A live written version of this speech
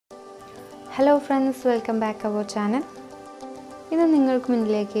Hello friends, welcome back to our channel. ഇത് നിങ്ങൾക്ക്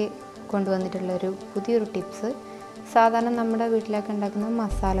മുന്നിലേക്ക് കൊണ്ടുവന്നിട്ടുള്ള ഒരു പുതിയൊരു ടിപ്സ്. സാധാരണ നമ്മുടെ വീട്ടിലൊക്കെ ഉണ്ടാക്കുന്ന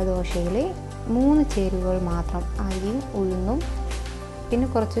മസാല ദോശയിൽ 3 ചേരുവകൾ മാത്രം അരിയും ഉഴുന്നും പിന്നെ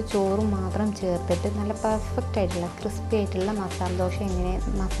കുറച്ച് ചോറും മാത്രം ചേർത്തിട്ട് നല്ല പെർഫെക്റ്റ് ആയിട്ടുള്ള ക്രിസ്പി ആയിട്ടുള്ള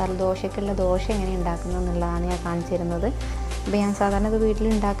മസാല ദോശയ്ക്കുള്ള ദോശ എങ്ങനെ ഉണ്ടാക്കുന്നത് എന്നുള്ളതാണ് ഞാൻ കാണിച്ചു തരുന്നത്. അപ്പോൾ ഞാൻ സാധാരണ ഇത് വീട്ടിൽ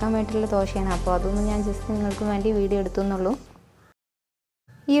ഉണ്ടാക്കാൻ വേണ്ടിയിട്ടുള്ള ദോശയാണ്. അപ്പോൾ അതൊന്നും ഞാൻ ജസ്റ്റ് നിങ്ങൾക്ക് വേണ്ടി വീഡിയോ എടുത്തു എന്നുള്ളൂ.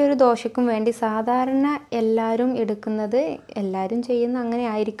 ഈ ഒരു ദോശയ്ക്കും വേണ്ടി സാധാരണ എല്ലാവരും ചെയ്യുന്ന അങ്ങനെ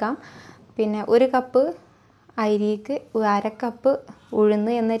ആയിരിക്കാം. പിന്നെ 1 കപ്പ് അരിക്ക് 1/2 കപ്പ്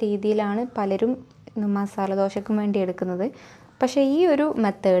ഉഴുന്ന് എന്ന രീതിയിലാണ് പലരും മസാല ദോശയ്ക്കും വേണ്ടി എടുക്കുന്നത്. പക്ഷേ ഈ ഒരു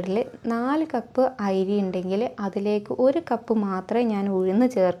മെത്തേഡിൽ 4 കപ്പ് അരി ഉണ്ടെങ്കിൽ അതിലേക്ക് 1 കപ്പ് മാത്രമേ ഞാൻ ഉഴുന്ന്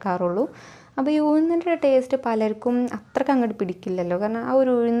ചേർക്കാറുള്ളൂ. അപ്പോൾ ഈ ഉഴുന്നിൻ്റെ ടേസ്റ്റ് പലർക്കും അത്രയ്ക്ക് അങ്ങോട്ട് പിടിക്കില്ലല്ലോ. കാരണം ആ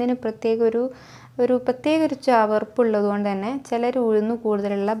ഒരു ഉഴുന്നിന് പ്രത്യേക ഒരു ചവർപ്പുള്ളത് കൊണ്ട് തന്നെ ചിലർ ഉഴുന്ന്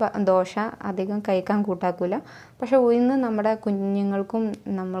കൂടുതലുള്ള ദോശ അധികം കഴിക്കാൻ കൂട്ടാക്കില്ല. പക്ഷേ ഉഴുന്ന് നമ്മുടെ കുഞ്ഞുങ്ങൾക്കും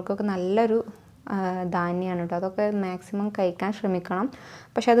നമ്മൾക്കൊക്കെ നല്ലൊരു ധാന്യമാണ് കേട്ടോ. അതൊക്കെ മാക്സിമം കഴിക്കാൻ ശ്രമിക്കണം.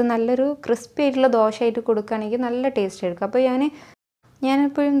 പക്ഷെ അത് നല്ലൊരു ക്രിസ്പി ആയിട്ടുള്ള ദോശയായിട്ട് കൊടുക്കുകയാണെങ്കിൽ നല്ല ടേസ്റ്റ് എടുക്കും. അപ്പോൾ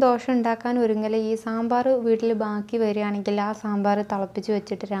ഞാനെപ്പോഴും ദോശ ഉണ്ടാക്കാൻ ഒരുങ്ങൽ ഈ സാമ്പാർ വീട്ടിൽ ബാക്കി വരികയാണെങ്കിൽ ആ സാമ്പാർ തിളപ്പിച്ച്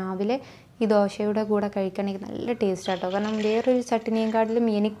വെച്ചിട്ട് രാവിലെ ഈ ദോശയുടെ കൂടെ കഴിക്കുകയാണെങ്കിൽ നല്ല ടേസ്റ്റ് ആട്ടോ. കാരണം വേറൊരു ചട്നിയെക്കാട്ടിലും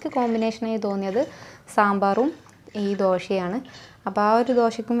എനിക്ക് കോമ്പിനേഷനായി തോന്നിയത് സാമ്പാറും ഈ ദോശയാണ്. അപ്പോൾ ആ ഒരു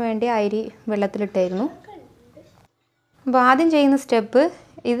ദോശയ്ക്കും വേണ്ടി അരി വെള്ളത്തിലിട്ടായിരുന്നു. അപ്പോൾ ആദ്യം ചെയ്യുന്ന സ്റ്റെപ്പ്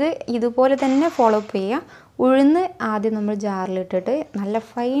ഇതുപോലെ തന്നെ ഫോളോ അപ്പ് ചെയ്യുക. ഉഴുന്ന് ആദ്യം നമ്മൾ ജാറിലിട്ടിട്ട് നല്ല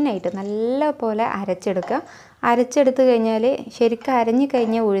ഫൈനായിട്ട് നല്ല പോലെ അരച്ചെടുത്ത് കഴിഞ്ഞാൽ ശരിക്കും അരഞ്ഞു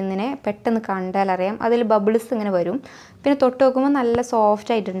കഴിഞ്ഞ ഉഴുന്നിനെ പെട്ടെന്ന് കണ്ടാൽ അറിയാം അതിൽ ബബിൾസ് ഇങ്ങനെ വരും. പിന്നെ തൊട്ട് നോക്കുമ്പോൾ നല്ല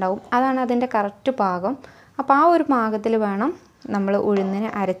സോഫ്റ്റ് ആയിട്ടുണ്ടാവും. അതാണ് അതിൻ്റെ കറക്റ്റ് പാകം. അപ്പോൾ ആ ഒരു പാകത്തിൽ വേണം നമ്മൾ ഉഴുന്നിനെ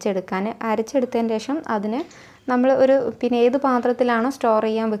അരച്ചെടുത്തതിന് ശേഷം അതിന് നമ്മൾ പിന്നെ ഏത് പാത്രത്തിലാണോ സ്റ്റോർ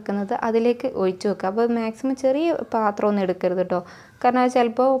ചെയ്യാൻ വെക്കുന്നത് അതിലേക്ക് ഒഴിച്ചു വെക്കുക. അപ്പോൾ മാക്സിമം ചെറിയ പാത്രമൊന്നും എടുക്കരുത് കേട്ടോ. കാരണം അത്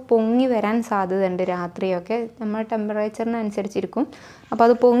ചിലപ്പോൾ പൊങ്ങി വരാൻ സാധ്യതയുണ്ട് രാത്രിയൊക്കെ. നമ്മുടെ ടെമ്പറേച്ചറിനനുസരിച്ചിരിക്കും. അപ്പോൾ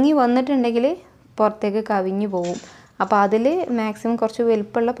അത് പൊങ്ങി വന്നിട്ടുണ്ടെങ്കിൽ പുറത്തേക്ക് കവിഞ്ഞു പോകും. അപ്പോൾ അതിൽ മാക്സിമം കുറച്ച്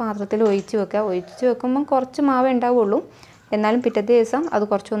വലുപ്പമുള്ള പാത്രത്തിൽ ഒഴിച്ച് വെക്കുമ്പം കുറച്ച് മാവേ ഉണ്ടാവുള്ളൂ. എന്നാലും പിറ്റത്തെ ദിവസം അത്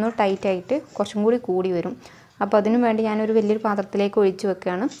കുറച്ചൊന്ന് ടൈറ്റായിട്ട് കുറച്ചും കൂടി വരും. അപ്പോൾ അതിനു വേണ്ടി ഞാനൊരു വലിയൊരു പാത്രത്തിലേക്ക് ഒഴിച്ച്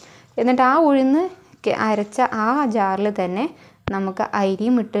വെക്കുകയാണ്. എന്നിട്ട് ആ ഉഴുന്ന് അരച്ച ആ ജാറിൽ തന്നെ നമുക്ക്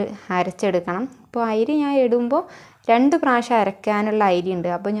അരിയും ഇട്ട് അരച്ചെടുക്കണം. ഇപ്പോൾ അരി ഞാൻ ഇടുമ്പോൾ 2 പ്രാവശ്യം അരയ്ക്കാനുള്ള അരി ഉണ്ട്.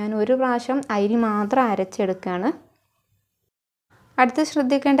 അപ്പോൾ ഞാൻ 1 പ്രാവശ്യം അരി മാത്രം അരച്ചെടുക്കുകയാണ്. അടുത്ത്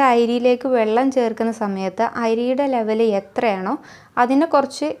ശ്രദ്ധിക്കേണ്ട, അരിയിലേക്ക് വെള്ളം ചേർക്കുന്ന സമയത്ത് അരിയുടെ ലെവൽ എത്രയാണോ അതിൻ്റെ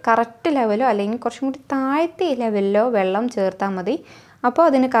കുറച്ച് കറക്റ്റ് ലെവലോ അല്ലെങ്കിൽ കുറച്ചും കൂടി താഴ്ത്തി ലെവലിലോ വെള്ളം ചേർത്താൽ മതി. അപ്പോൾ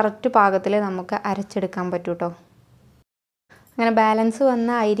അതിന് കറക്റ്റ് പാകത്തിൽ നമുക്ക് അരച്ചെടുക്കാൻ പറ്റും കേട്ടോ. അങ്ങനെ ബാലൻസ്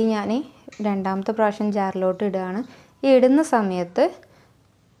വന്ന അരി ഞാൻ 2ാമത്തെ പ്രാവശ്യം ജാറിലോട്ട് ഇടുകയാണ്. ഈ ഇടുന്ന സമയത്ത്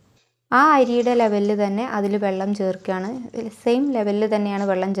ആ അരിയുടെ ലെവലിൽ തന്നെ അതിൽ വെള്ളം ചേർക്കുകയാണ്. സെയിം ലെവലിൽ തന്നെയാണ്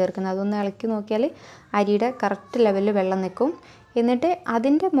വെള്ളം ചേർക്കുന്നത്. അതൊന്ന് ഇളക്കി നോക്കിയാൽ അരിയുടെ കറക്റ്റ് ലെവലിൽ വെള്ളം നിൽക്കും. എന്നിട്ട്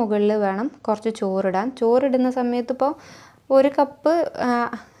അതിൻ്റെ മുകളിൽ വേണം കുറച്ച് ചോറിടാൻ. ചോറിടുന്ന സമയത്ത് ഇപ്പോൾ 1 കപ്പ്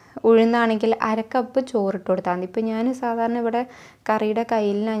ഉഴുന്നാണെങ്കിൽ 1/2 കപ്പ് ചോറിട്ട് കൊടുത്താൽ മതി. ഇപ്പോൾ ഞാൻ സാധാരണ ഇവിടെ കറിയുടെ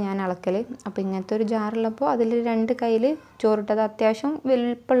കയ്യിലാണ് ഞാൻ അളക്കൽ. അപ്പോൾ ഇങ്ങനത്തെ ഒരു ജാറുള്ളപ്പോൾ അതിൽ 2 കയ്യിൽ ചോറിട്ടത് അത്യാവശ്യം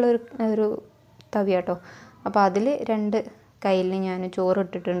വലുപ്പമുള്ള ഒരു തവിയാട്ടോ. അപ്പോൾ അതിൽ 2 കയ്യിൽ ഞാൻ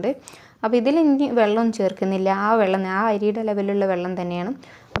ചോറിട്ടിട്ടുണ്ട്. അപ്പോൾ ഇതിൽ ഇനി വെള്ളം ചേർക്കുന്നില്ല. ആ അരിയുടെ ലെവലിലുള്ള വെള്ളം തന്നെയാണ്.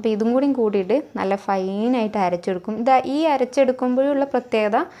 അപ്പോൾ ഇതും കൂടിയിട്ട് നല്ല ഫൈനായിട്ട് അരച്ചെടുക്കും. ഈ അരച്ചെടുക്കുമ്പോഴുള്ള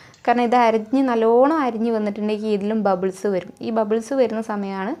പ്രത്യേകത, കാരണം ഇത് നല്ലോണം അരിഞ്ഞ് വന്നിട്ടുണ്ടെങ്കിൽ ഇതിലും ബബിൾസ് വരും. ഈ ബബിൾസ് വരുന്ന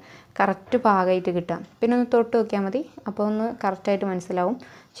സമയമാണ് കറക്റ്റ് പാകമായിട്ട് കിട്ടുക. പിന്നെ ഒന്ന് തൊട്ട് നോക്കിയാൽ മതി. അപ്പോൾ ഒന്ന് കറക്റ്റായിട്ട് മനസ്സിലാവും.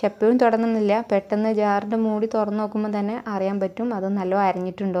 പക്ഷെ എപ്പോഴും തുടങ്ങുന്നില്ല. പെട്ടെന്ന് ജാറിൻ്റെ മൂടി തുറന്ന് നോക്കുമ്പോൾ തന്നെ അറിയാൻ പറ്റും അത് നല്ലോണം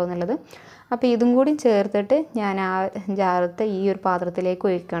അരിഞ്ഞിട്ടുണ്ടോ എന്നുള്ളത്. അപ്പോൾ ഇതും കൂടി ചേർത്തിട്ട് ഞാൻ ആ ജാറത്തെ ഈ ഒരു പാത്രത്തിലേക്ക്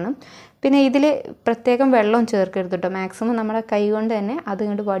ഒഴിക്കുകയാണ്. പിന്നെ ഇതിൽ പ്രത്യേകം വെള്ളം ചേർക്കരുത് കേട്ടോ. മാക്സിമം നമ്മുടെ കൈ കൊണ്ട് തന്നെ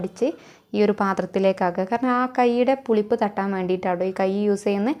അതുകൊണ്ട് വടിച്ച് ഈ ഒരു പാത്രത്തിലേക്കാക്കുക. കാരണം ആ കൈയുടെ പുളിപ്പ് തട്ടാൻ വേണ്ടിയിട്ടാണോ ഈ കൈ യൂസ്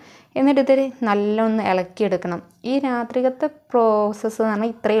ചെയ്യുന്നത്. എന്നിട്ട് ഇതിൽ നല്ലോണം ഇളക്കിയെടുക്കണം. ഈ രാത്രികത്തെ പ്രോസസ്സ് എന്ന്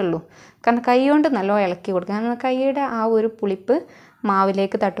പറഞ്ഞാൽ ഇത്രയേ ഉള്ളൂ. കാരണം കൈ കൊണ്ട് നല്ലോണം ഇളക്കി കൊടുക്കുക. കാരണം കൈയുടെ ആ ഒരു പുളിപ്പ്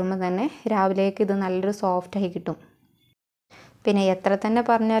മാവിലേക്ക് തട്ടുമ്പോൾ തന്നെ രാവിലേക്ക് ഇത് നല്ലൊരു സോഫ്റ്റായി കിട്ടും. പിന്നെ എത്ര തന്നെ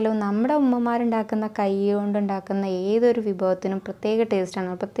പറഞ്ഞാലും നമ്മുടെ ഉമ്മമാരുണ്ടാക്കുന്ന കൈ കൊണ്ടുണ്ടാക്കുന്ന ഏതൊരു വിഭവത്തിനും പ്രത്യേക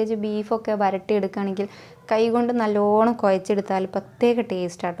ടേസ്റ്റാണ്. പ്രത്യേകിച്ച് ബീഫൊക്കെ വരട്ടിയെടുക്കുകയാണെങ്കിൽ കൈ കൊണ്ട് നല്ലോണം കുഴച്ചെടുത്താൽ പ്രത്യേക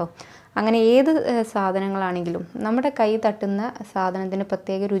ടേസ്റ്റാട്ടോ. അങ്ങനെ ഏത് സാധനങ്ങളാണെങ്കിലും നമ്മുടെ കൈ തട്ടുന്ന സാധനത്തിന്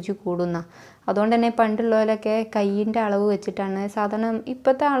പ്രത്യേക രുചി കൂടുന്ന. അതുകൊണ്ട് തന്നെ പണ്ടുള്ളവരൊക്കെ കൈയിൻ്റെ അളവ് വെച്ചിട്ടാണ് സാധാരണ.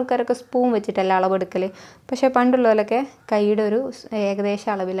 ഇപ്പോഴത്തെ ആൾക്കാരൊക്കെ സ്പൂൺ വെച്ചിട്ടല്ല അളവെടുക്കൽ. പക്ഷേ പണ്ടുള്ളവരൊക്കെ കൈയുടെ ഒരു ഏകദേശ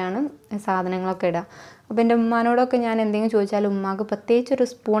അളവിലാണ് സാധനങ്ങളൊക്കെ ഇടുക. അപ്പോൾ എൻ്റെ ഉമ്മാനോടൊക്കെ ഞാൻ എന്തെങ്കിലും ചോദിച്ചാൽ ഉമ്മാക്ക് പ്രത്യേകിച്ചൊരു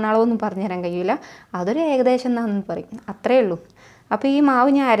സ്പൂൺ അളവൊന്നും പറഞ്ഞു തരാൻ കഴിയില്ല. അതൊരു ഏകദേശം എന്നാണെന്ന് പറയും. അത്രയേ ഉള്ളൂ. അപ്പോൾ ഈ മാവ്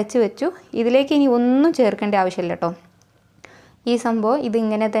ഞാൻ അരച്ച് വെച്ചു. ഇതിലേക്ക് ഇനി ഒന്നും ചേർക്കേണ്ട ആവശ്യമില്ല കേട്ടോ. ഈ സംഭവം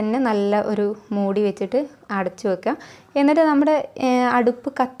ഇതിങ്ങനെ തന്നെ നല്ല ഒരു മൂടി വെച്ചിട്ട് അടച്ചു വെക്കുക. എന്നിട്ട് നമ്മുടെ അടുപ്പ്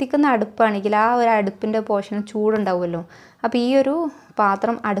കത്തിക്കുന്ന അടുപ്പാണെങ്കിൽ ആ ഒരു അടുപ്പിൻ്റെ പോർഷൻ ചൂടുണ്ടാവുമല്ലോ. അപ്പോൾ ഈ ഒരു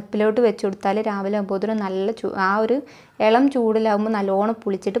പാത്രം അടുപ്പിലോട്ട് വെച്ച് കൊടുത്താൽ രാവിലെ ആകുമ്പോൾ നല്ല ആ ഒരു ഇളം ചൂടിലാകുമ്പോൾ നല്ലോണം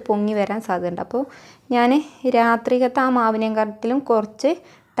പുളിച്ചിട്ട് പൊങ്ങി വരാൻ സാധ്യതയുണ്ട്. അപ്പോൾ ഞാൻ രാത്രികത്തെ ആ മാവിനെക്കാട്ടിലും കുറച്ച്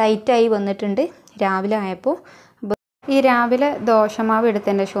ടൈറ്റായി വന്നിട്ടുണ്ട് രാവിലെ ആയപ്പോൾ. ഈ രാവിലെ ദോശമാവ്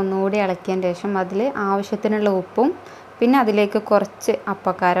എടുത്തതിന് ശേഷം ഒന്നുകൂടി ഇളക്കിയതിന് ശേഷം അതിൽ ആവശ്യത്തിനുള്ള ഉപ്പും പിന്നെ അതിലേക്ക് കുറച്ച്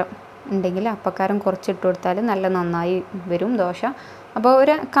അപ്പക്കാരം ഉണ്ടെങ്കിൽ അപ്പക്കാരം കുറച്ച് ഇട്ട് കൊടുത്താൽ നല്ല നന്നായി വരും ദോശ. അപ്പോൾ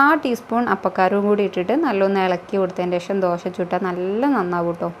ഒരു 1/4 ടീസ്പൂൺ അപ്പക്കാരവും കൂടി ഇട്ടിട്ട് നല്ലൊന്ന് ഇളക്കി കൊടുത്തതിന് ശേഷം ദോശ ചുട്ടാൽ നല്ല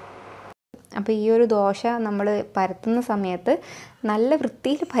നന്നാവും കേട്ടോ. അപ്പോൾ ഈ ഒരു ദോശ നമ്മൾ പരത്തുന്ന സമയത്ത് നല്ല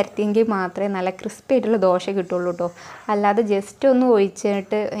വൃത്തിയിൽ പരത്തിയെങ്കിൽ മാത്രമേ നല്ല ക്രിസ്പി ആയിട്ടുള്ള ദോശ കിട്ടുള്ളൂ കേട്ടോ. അല്ലാതെ ജസ്റ്റ് ഒന്ന്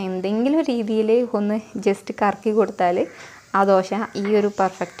ഒഴിച്ചിട്ട് എന്തെങ്കിലും രീതിയിൽ ഒന്ന് ജസ്റ്റ് കറക്കി കൊടുത്താൽ ആ ദോശ ഈ ഒരു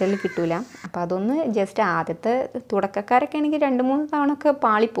പെർഫെക്റ്റിൽ കിട്ടില്ല. അപ്പോൾ അതൊന്ന് ജസ്റ്റ് ആദ്യത്തെ തുടക്കക്കാരൊക്കെ ആണെങ്കിൽ 2-3 തവണ ഒക്കെ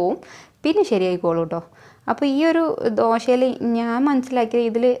പാളിപ്പോവും, പിന്നെ ശരിയായിക്കോളൂ കേട്ടോ. അപ്പോൾ ഈ ഒരു ദോശയിൽ ഞാൻ മനസ്സിലാക്കിയത്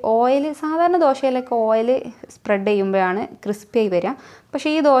ഇതിൽ ഓയിൽ, സാധാരണ ദോശയിലൊക്കെ ഓയിൽ സ്പ്രെഡ് ചെയ്യുമ്പോഴാണ് ക്രിസ്പിയായി വരിക. പക്ഷേ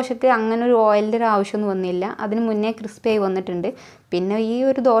ഈ ദോശയ്ക്ക് അങ്ങനെ ഒരു ഓയിലിൻ്റെ ഒരു ആവശ്യമൊന്നും വന്നില്ല. അതിന് മുന്നേ ക്രിസ്പിയായി വന്നിട്ടുണ്ട്. പിന്നെ ഈ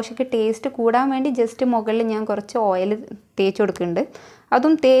ഒരു ദോശയ്ക്ക് ടേസ്റ്റ് കൂടാൻ വേണ്ടി ജസ്റ്റ് മുകളിൽ ഞാൻ കുറച്ച് ഓയിൽ തേച്ച് കൊടുക്കുന്നുണ്ട്.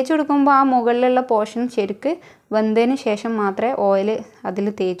 അതും തേച്ച് കൊടുക്കുമ്പോൾ ആ മുകളിലുള്ള പോർഷൻ ശരിക്ക് വെന്തതിന് ശേഷം മാത്രമേ ഓയിൽ അതിൽ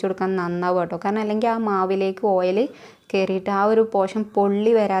തേച്ച് കൊടുക്കാൻ നന്നാവും കേട്ടോ. കാരണം അല്ലെങ്കിൽ ആ മാവിലേക്ക് ഓയിൽ കയറിയിട്ട് ആ ഒരു പോർഷൻ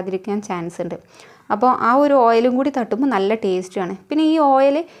പൊള്ളി വരാതിരിക്കാൻ ചാൻസ് ഉണ്ട്. അപ്പോൾ ആ ഒരു ഓയിലും കൂടി തട്ടുമ്പോൾ നല്ല ടേസ്റ്റാണ്. പിന്നെ ഈ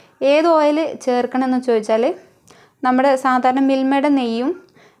ഓയിൽ ഏത് ഓയിൽ ചേർക്കണമെന്ന് ചോദിച്ചാൽ നമ്മുടെ സാധാരണ മിൽമയുടെ നെയ്യും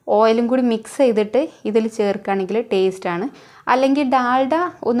ഓയിലും കൂടി മിക്സ് ചെയ്തിട്ട് ഇതിൽ ചേർക്കുകയാണെങ്കിൽ ടേസ്റ്റാണ്. അല്ലെങ്കിൽ ഡാൽഡ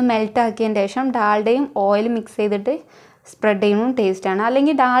ഒന്ന് മെൽറ്റാക്കിയതിന് ശേഷം ഡാൽഡയും ഓയിലും മിക്സ് ചെയ്തിട്ട് സ്പ്രെഡ് ചെയ്യുന്നതും ടേസ്റ്റാണ്.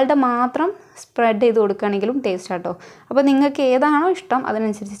 അല്ലെങ്കിൽ ഡാൽഡ മാത്രം സ്പ്രെഡ് ചെയ്ത് കൊടുക്കുകയാണെങ്കിലും ടേസ്റ്റ് കേട്ടോ. അപ്പോൾ നിങ്ങൾക്ക് ഏതാണോ ഇഷ്ടം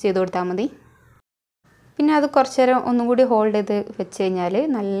അതിനനുസരിച്ച് ചെയ്ത് കൊടുത്താൽ മതി. പിന്നെ അത് കുറച്ച് നേരം ഒന്നും കൂടി ഹോൾഡ് ചെയ്ത് വെച്ച് കഴിഞ്ഞാൽ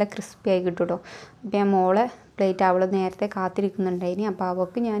നല്ല ക്രിസ്പി ആയി കിട്ടും കേട്ടോ. അപ്പോൾ ഞാൻ മോളെ പ്ലേറ്റ് അവൾ നേരത്തെ കാത്തിരിക്കുന്നുണ്ടായിനി. അപ്പോൾ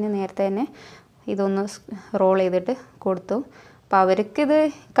അവൾക്ക് ഞാൻ നേരത്തെ തന്നെ ഇതൊന്ന് റോൾ ചെയ്തിട്ട് കൊടുത്തു. അപ്പോൾ അവർക്കിത്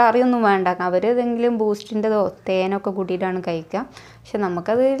കറിയൊന്നും വേണ്ട, അവരിതെങ്കിലും ബൂസ്റ്റിൻ്റെതോ തേനൊക്കെ കൂട്ടിയിട്ടാണ് കഴിക്കുക. പക്ഷെ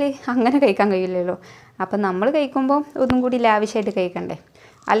നമുക്കതിൽ അങ്ങനെ കഴിക്കാൻ കഴിയില്ലല്ലോ. അപ്പം നമ്മൾ കഴിക്കുമ്പോൾ ഒന്നും കൂടി ലാവിഷായിട്ട് കഴിക്കണ്ടേ.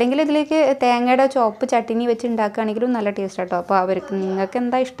 അല്ലെങ്കിൽ ഇതിലേക്ക് തേങ്ങയുടെ ചോപ്പ് ചട്ടിനി വെച്ച് ഉണ്ടാക്കുകയാണെങ്കിലും നല്ല ടേസ്റ്റ് കേട്ടോ. അപ്പോൾ അവർക്ക് നിങ്ങൾക്ക്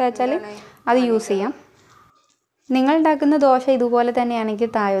എന്താ ഇഷ്ടം വെച്ചാൽ അത് യൂസ് ചെയ്യാം. നിങ്ങൾ ഉണ്ടാക്കുന്ന ദോശ ഇതുപോലെ തന്നെയാണെങ്കിൽ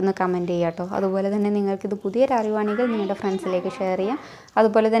താഴെ ഒന്ന് കമൻറ്റ് ചെയ്യുക കേട്ടോ. അതുപോലെ തന്നെ നിങ്ങൾക്കിത് പുതിയൊരു അറിവാണെങ്കിൽ നിങ്ങളുടെ ഫ്രണ്ട്സിലേക്ക് ഷെയർ ചെയ്യാം.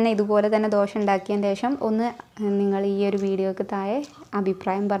 അതുപോലെ തന്നെ ഇതുപോലെ തന്നെ ദോശ ഉണ്ടാക്കിയതിന് ശേഷം ഒന്ന് നിങ്ങൾ ഈ ഒരു വീഡിയോക്ക് താഴെ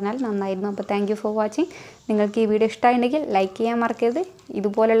അഭിപ്രായം പറഞ്ഞാൽ നന്നായിരുന്നു. അപ്പോൾ താങ്ക് യു ഫോർ വാച്ചിങ്. നിങ്ങൾക്ക് ഈ വീഡിയോ ഇഷ്ടമായിട്ടുണ്ടെങ്കിൽ ലൈക്ക് ചെയ്യാൻ മറക്കരുത്.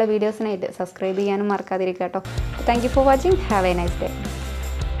 ഇതുപോലുള്ള വീഡിയോസിനായിട്ട് സബ്സ്ക്രൈബ് ചെയ്യാനും മറക്കാതിരിക്കുക കേട്ടോ. Thank you for watching. Have A nice day.